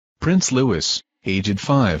Prince Louis, aged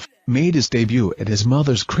 5, made his debut at his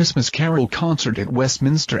mother's Christmas Carol concert at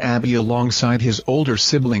Westminster Abbey alongside his older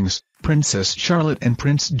siblings, Princess Charlotte and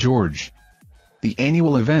Prince George. The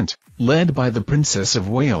annual event, led by the Princess of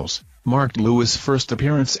Wales, marked Louis' first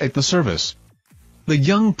appearance at the service. The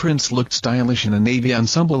young prince looked stylish in a navy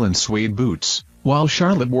ensemble and suede boots, while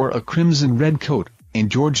Charlotte wore a crimson-red coat,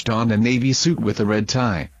 and George donned a navy suit with a red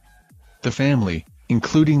tie. The family,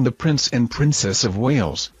 including the Prince and Princess of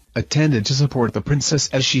Wales, attended to support the princess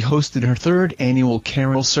as she hosted her third annual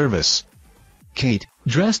carol service. Kate,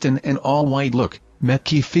 dressed in an all-white look, met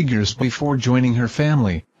key figures before joining her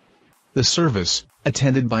family. The service,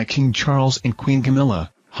 attended by King Charles and Queen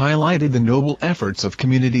Camilla, highlighted the noble efforts of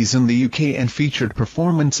communities in the UK and featured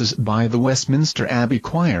performances by the Westminster Abbey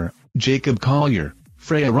Choir, Jacob Collier,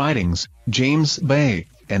 Freya Ridings, James Bay,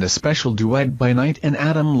 and a special duet by Knight and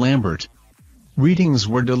Adam Lambert. Readings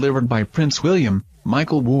were delivered by Prince William,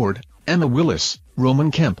 Michael Ward, Emma Willis,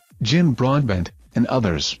 Roman Kemp, Jim Broadbent, and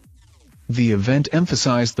others. The event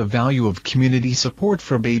emphasized the value of community support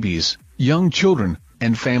for babies, young children,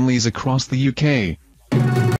 and families across the UK.